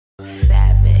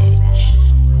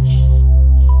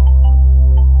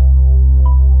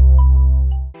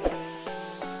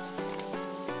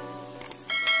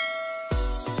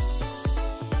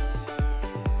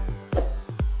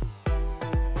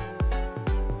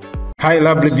Hi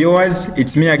lovely viewers,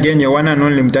 it's me again, your one and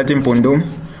only Mutati Mpundu.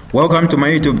 Welcome to my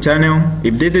YouTube channel.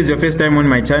 If this is your first time on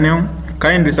my channel,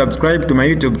 kindly subscribe to my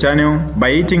YouTube channel by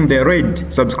hitting the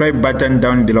red subscribe button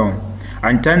down below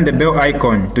and turn the bell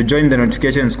icon to join the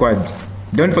notification squad.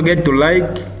 Don't forget to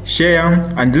like,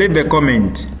 share and leave a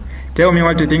comment. Tell me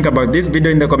what you think about this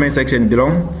video in the comment section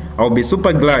below. I'll be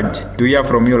super glad to hear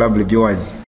from you lovely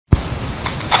viewers.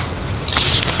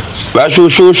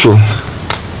 Bashushu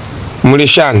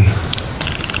Mulishan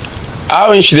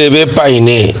awo nshirebe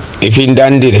paine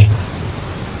ifindandire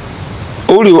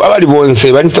uli abali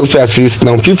bonse banisa kufi assist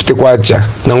na 50 kwacha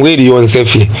na ngwiri yonse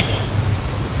fi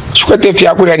chikwete fi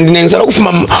akuri andinensala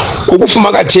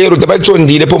ukufuma kachero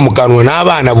tabachondire po mukanu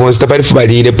n'abana bonse tabarifu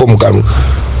balire po mukanu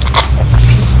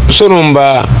so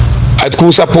nomba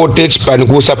atiku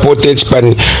support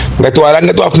chipani ngati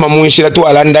walanda twafuma munshira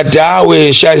twalanda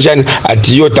tawe shanjan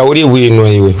atiyo tauri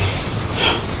wino iwe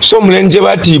so mlenje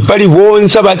bati pali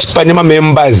bonsa bachipane ma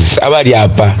members abali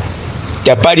apa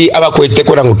yapali abakwete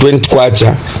kora ngo 20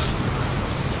 kwacha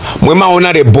mwema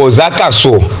honorable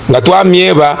zakaso ngatwa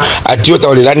mieba atiyo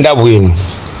tawalanda bwino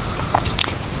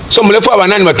so mlefu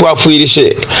abanani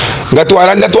batwafuirishe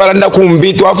ngatwalanda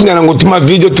kumbi twafunyana ngutima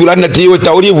video tulanda tiwe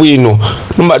tauri bwino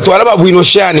numba twalaba bwino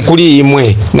shani kuli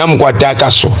imwe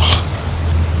namkwatakaso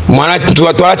mwana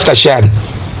twatwataka shani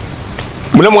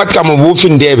mule mwatika mubufi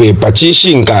ndebe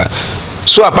pachishinka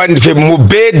so apandi fe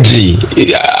mubedi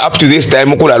up to this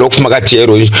time kula lokufuma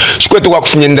kachero shikwetu kwa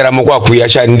kufunyendera mokwa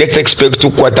kuyasha next expect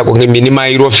kwata ko ngeminima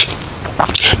irofi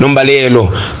nomba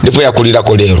lelo ndipo yakulira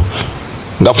ko lero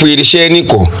ngafuirisheni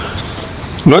ko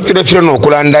notire firo no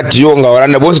kulanda tiyo nga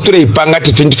walanda bonse tule ipanga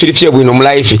ti 2050 bwino mu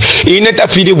life ineta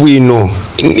fili bwino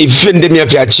ifende mya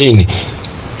fya chini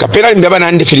kapera mbaba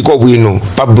nandi filiko bwino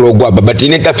pa blog aba but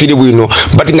ineta fili bwino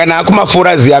but ngana akuma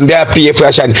forazi ambia PF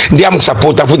yashani ndi am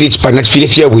support futi chipana fili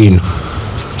fya bwino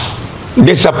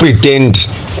desa pretend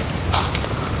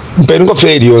mpengo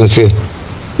fe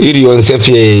iri yonse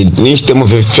fye nishite mu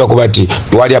fya kubati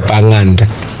twali apanganda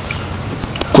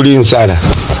kuli nsala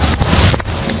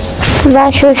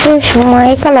bashushu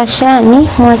mwaikala shani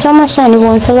mwachama shani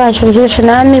bonse bashushu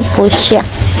nami pusha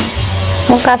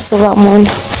mukasuba muna.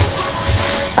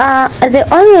 The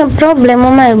only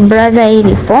problem my brother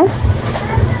ilipo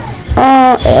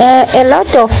a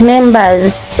lot of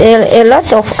members a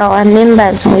lot of our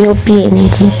members mu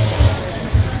UPND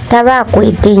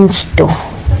tabakwete nchito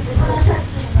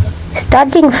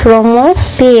starting from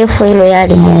PF elo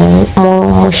yali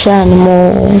mu shani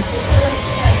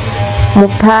mu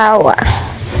power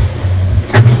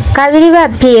kabiri ba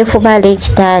PF bale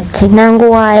chitati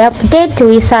nangu wa update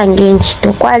wisange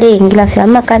nchito kwale ingila fya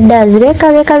makadazi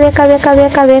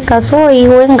beka so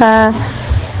iwenga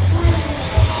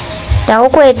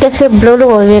tauko etefe blolo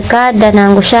wekada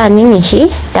nangu shani nishi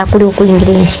takuli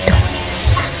kuingira nchito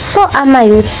so ama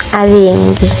youths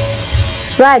abengi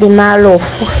bali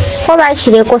malofu ko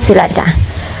bashireko silata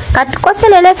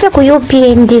katukoselele fe ku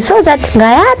UPND so that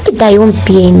ngayapita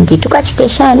UPND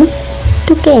tukachiteshani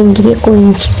tukengire ku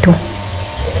nchito.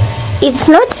 It's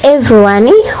not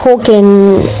everyone who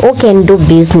can do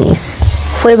business.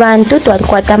 Fwe bantu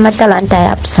twalikwata matalanta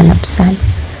ya pisana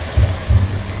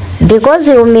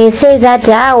because you may say that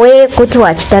we kuti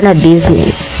wachitana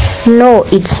business. No,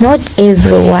 it's not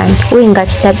everyone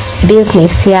wingachita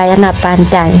business ya yana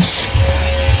pantanshi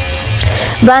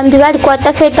bambi bali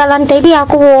kwata fe talanta ili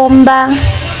yakuwomba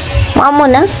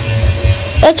mwamona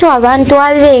echo abantu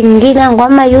abengi nangwa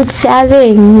amayuths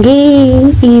abengi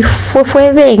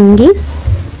ifwe bengi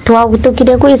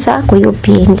twakutukire kuisa ku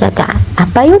UPND ata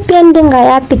apa UPND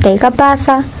ngayapita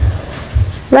ikapasa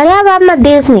bali aba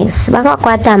business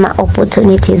bakakwata ama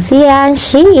opportunities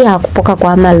yanshi yakupoka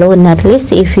kwa loan at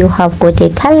least if you have got a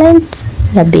talent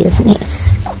na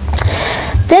business.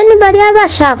 Then bali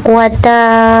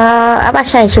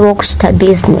abashayishiwo kushita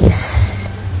business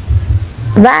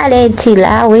bale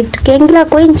tila wetukengila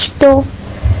kwenchito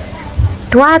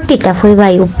twapita fwe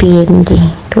ba UPND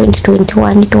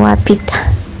 2021 twapita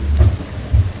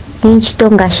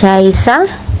nchito ngashayisa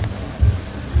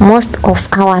most of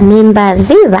our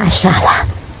members bashala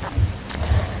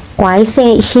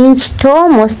kwaise shinchito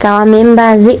most our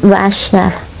members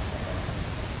bashala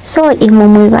so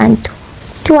imumwe bantu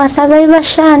tuwasabe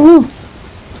bashani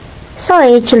so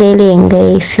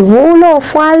echilelenge ifibulo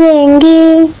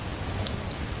fwabengi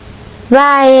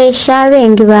baesha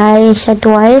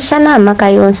tuwaesha na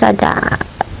makayonsa ta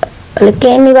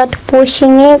lekeni batu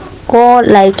pushing ko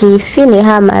like ifine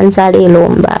hamanzale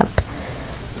lomba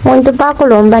muntu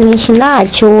pakulomba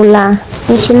nishinachula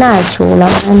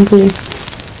mandi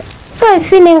so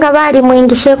ifine nga bali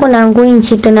mwingisheko nangu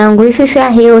inchito nangu ififya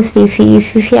health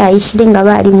ififya ishile nga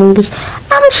bali mwingishe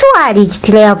I'm sure Ali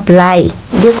chitile apply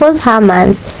because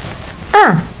Hamans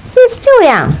he's still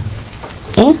young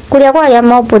kulia kwa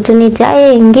ya opportunity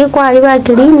ngi kwa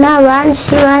alibakilina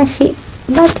banshi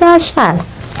but ashal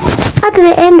at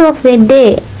the end of the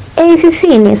day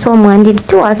ififine so mwandi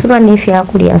tu afirwa nefya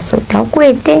kulia sota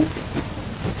kwete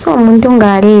so muntu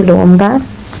ngalilomba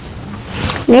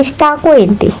nesta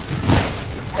kwete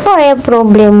so a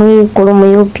problem ikulu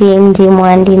mu UPND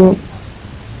mwandi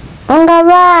nga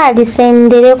bali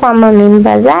sendere kwa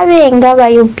mamemba zabenga ba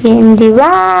UPND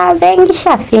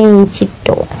babengisha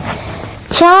fenchito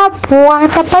chapwa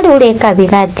tapali uleka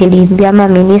bilati limbya ma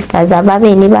ministers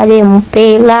ababeni bale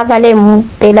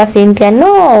mpela fempya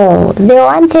no they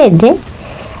wanted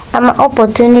ama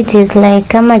opportunities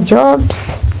like ama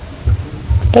jobs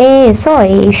so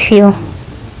if you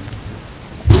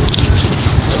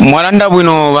Mwalanda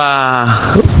bwino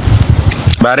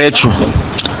barechu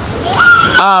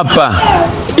apa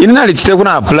inali chite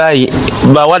kuna apply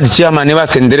ba ward chairman ne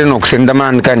basendere no kusenda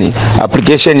mankani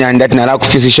application yandi ati nala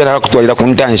kufisisha nala kutwalira ku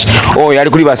ntanshi yali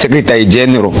kuli ba secretary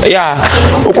general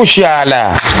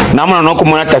ukushala namuna no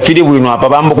kumona tafiri bwino apa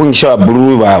bambo kungisha ba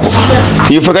blue babo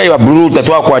ife kai ba blue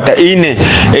tatwa kwata ine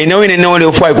wine ne ole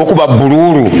ofai ko kuba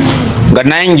blue nga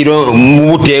naingiro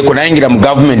mubuteko naingira mu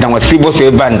government angwa civil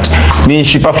servant ni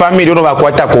shipa family ono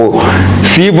bakwata ko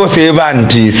civil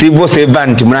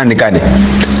servant munandikane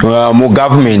mu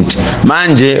government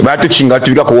manje batuchinga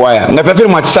tubika ku waya nga pafiri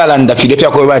mwatisala ndafire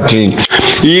fya ko bati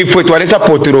ifwe twale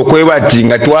support ro ko bati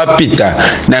nga twapita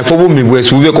na fo bumbi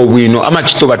bwesu bube ko bwino ama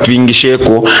chito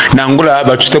batwingisheko nangula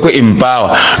batuteko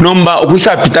empower nomba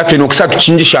okuisa pita feno kusa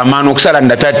kuchinjisha amano kusala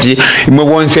ndatati imwe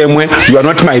bonse mwe you are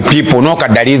not my people no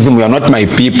kadalism you are not my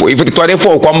people ifwe twale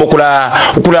fo kwambo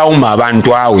kula uma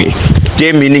abantu awe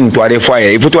meaning twale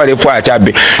fire if twale fire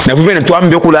chabe na vivene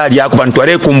twambe kulali yako bantu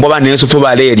twale kumbo baneso fo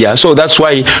baleria so that's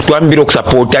why twambiro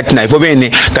kusupport at na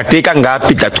vivene kateka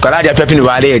ngapita tukalali atapini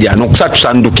baleria no kusatu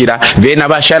sandukira bena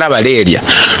bashara baleria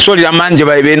so lira manje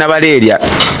bena baleria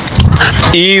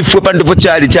ifwe pandu fo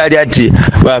chali ati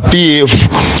ba PF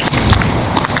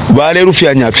bale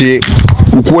rufyanya pye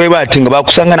ukuweba ati nga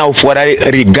bakusanga na ufuara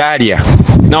regalia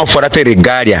na ufuara te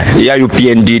regalia ya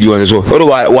UPND lyonzo oro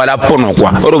wala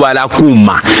ponokwa oro wala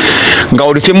kuma nga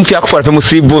olife mufya kufuara fe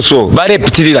musibo so bale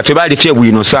pitirira fe bali fye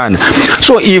bwino sana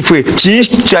so ifwe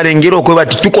chalengero okuweba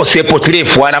ati tuko support le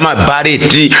fuara ma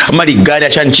bareti ama regalia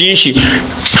chanchinshi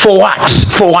for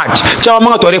what chawa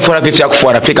manga twale fuara fe fya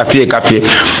kufuara fe kafye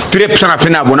tule pusana fe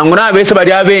nabo nangona bese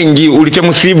bali abengi ulife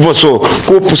musibo so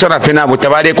kupusana fe nabo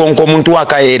tabale konko muntu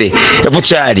wakaere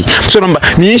efuchali so nomba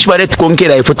niishi bale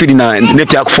tukonkera ifutuli na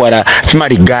neti akufuara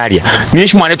fimari garia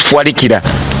niishi mwane tufuarikira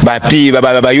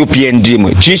ba UPND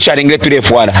mwe chicha lengere tule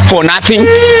fuara for nothing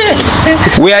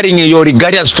wearing your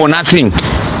regalias for nothing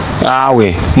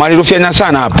awe mali rufyanya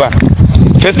sana hapa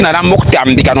first narambo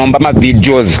kutambika nomba ma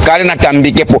videos kale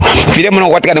natambikepo file mwana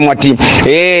kwatika mwati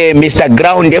Mr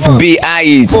Ground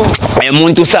FBI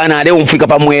muntu sana leo mfika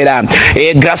pamwera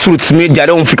grassroots media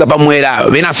leo mfika pamwera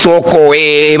bena soko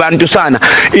bantu sana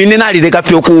ine nali leka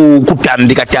fyo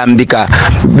kutambika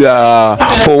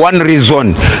for one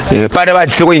reason pale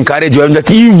bati ko encourage wanda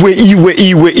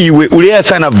iwe ulea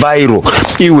sana viral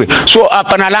iwe so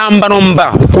hapa nalamba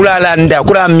nomba kulalanda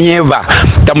kula mieva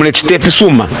tamulechite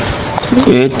suma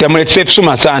temuletse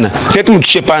suma sana tetu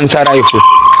mtushepa nsara ifu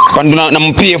pandu na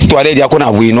MPF twaleli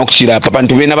akona bwino kuchira papa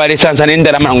pantu bena bale sansa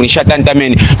nendera mangunisha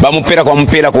tantameni bamupera kwa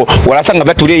mpera ko walasanga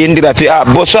batule yendira ati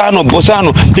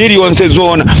bosano hili onse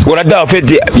zona walada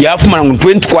fedi yafuma nangu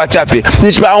 20 kwa chape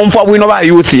nishiba umfa bwino ba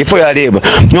youth ifo ya leba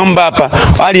nyomba hapa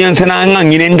alliance na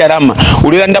ngangine ndarama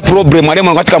ulenda problem ale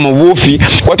mwa katika mubufi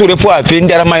kwatu urefu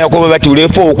afende arama yako bati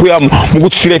urefu okuya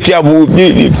mukutsire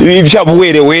fyabu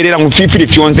were na mufifiri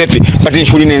fyonzefe bati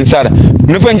nshuli nensara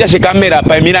mnekwenja kamera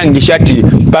pa mirangishati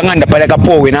banganda pale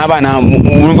kapowe na abana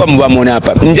mumva mubamona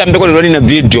hapa njambe ko lolo na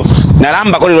video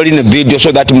nalamba ko lolo na video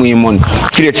so that muimona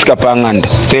file tsikapanganda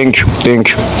thank you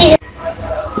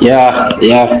yeah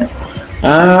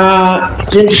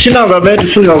tinshina gabetu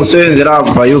shinga kusenzera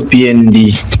kwa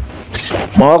UPND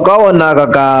mwakaona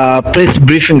kaka press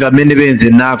briefing amene benze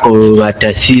nako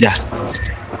batasira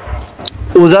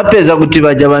uzapeza kuti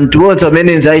baja bantu bose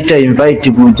amene nzaita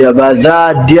invite kuja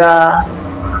bazadya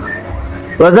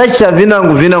bazachita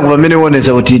vinangu bamene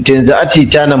wonesa kuti itenza ati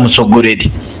itana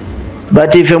musogoreri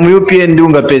but if mu UPND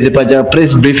ungapeze paja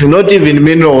press briefing not even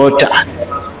mineral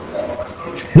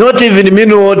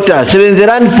water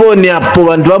sebenzerani phone hapo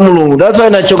bantu ba mulungu that's why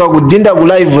nachoka kudinda ku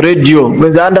live radio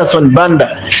mwenza Anderson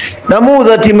Banda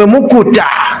namuuza timwe mukuta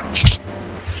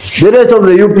the rest of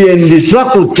the UPND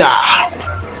swakuta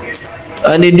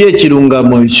and ndiye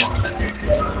chilungamo icho,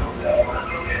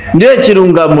 ndiye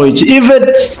chilungamo ichi.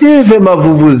 Ife Steve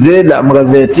mavuvuzela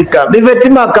mkavetika ife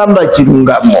timakamba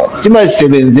chilungamo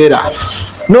timasebenzera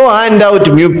no handout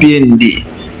mu UPND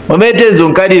wametezo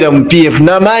nkalira mu PF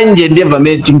na manje ndiye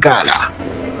vameti nkala.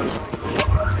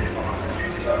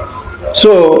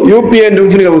 So UPND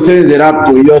ufunika kusebenzera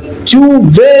hapo, you're too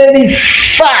very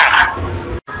far.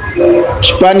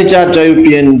 Chipani chata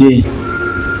UPND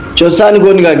chosani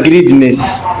konika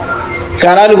greediness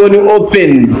karani koni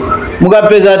open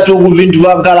mukapeza tu kuvintu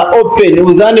vankala open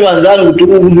uzani vanzani kuti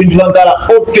kuvintu vankala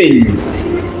open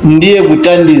ndiye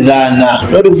kutandizana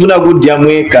noti kufuna kudya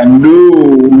mweka ndu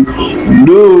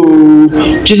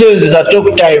chisenzisa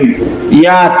talk time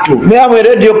yatu. Me am a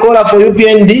radio caller for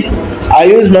UPND. I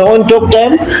use my own talk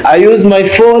time, I use my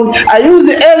phone, I use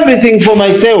everything for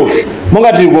myself.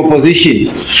 Munga tuliko position.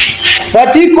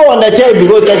 But iko na chai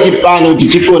bigo cha chipani uti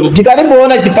chikoni.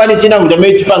 Tikariboona chipani china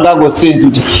mutame chipangago sense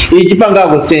uti.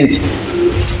 Ichipangago sense.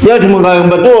 Yoti munga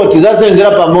mbatoti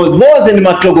zasenzera pamoja. Boze ni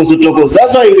matokozo.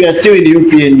 That's why we are still in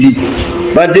UPND.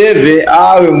 But eve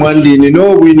awe mwandini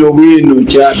no wino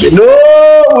chabe. No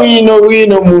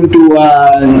wino muntu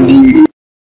wandi.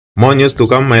 More news to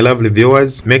come, my lovely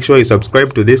viewers. Make sure you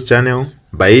subscribe to this channel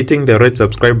by hitting the red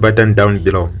subscribe button down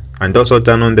below, and also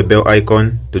turn on the bell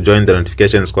icon to join the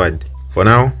notification squad. For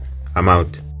now, I'm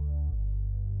out.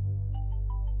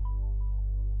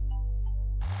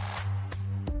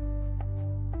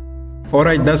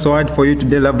 Alright, that's all for you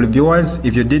today, lovely viewers.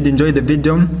 If you did enjoy the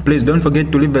video, please don't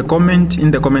forget to leave a comment in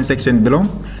the comment section below.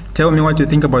 Tell me what you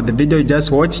think about the video you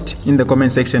just watched in the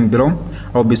comment section below.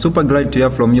 I'll be super glad to hear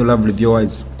from you, lovely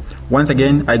viewers. Once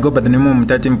again, I go by the name of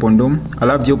Mutati Mpundu. I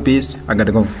love you, peace, I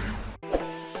gotta go.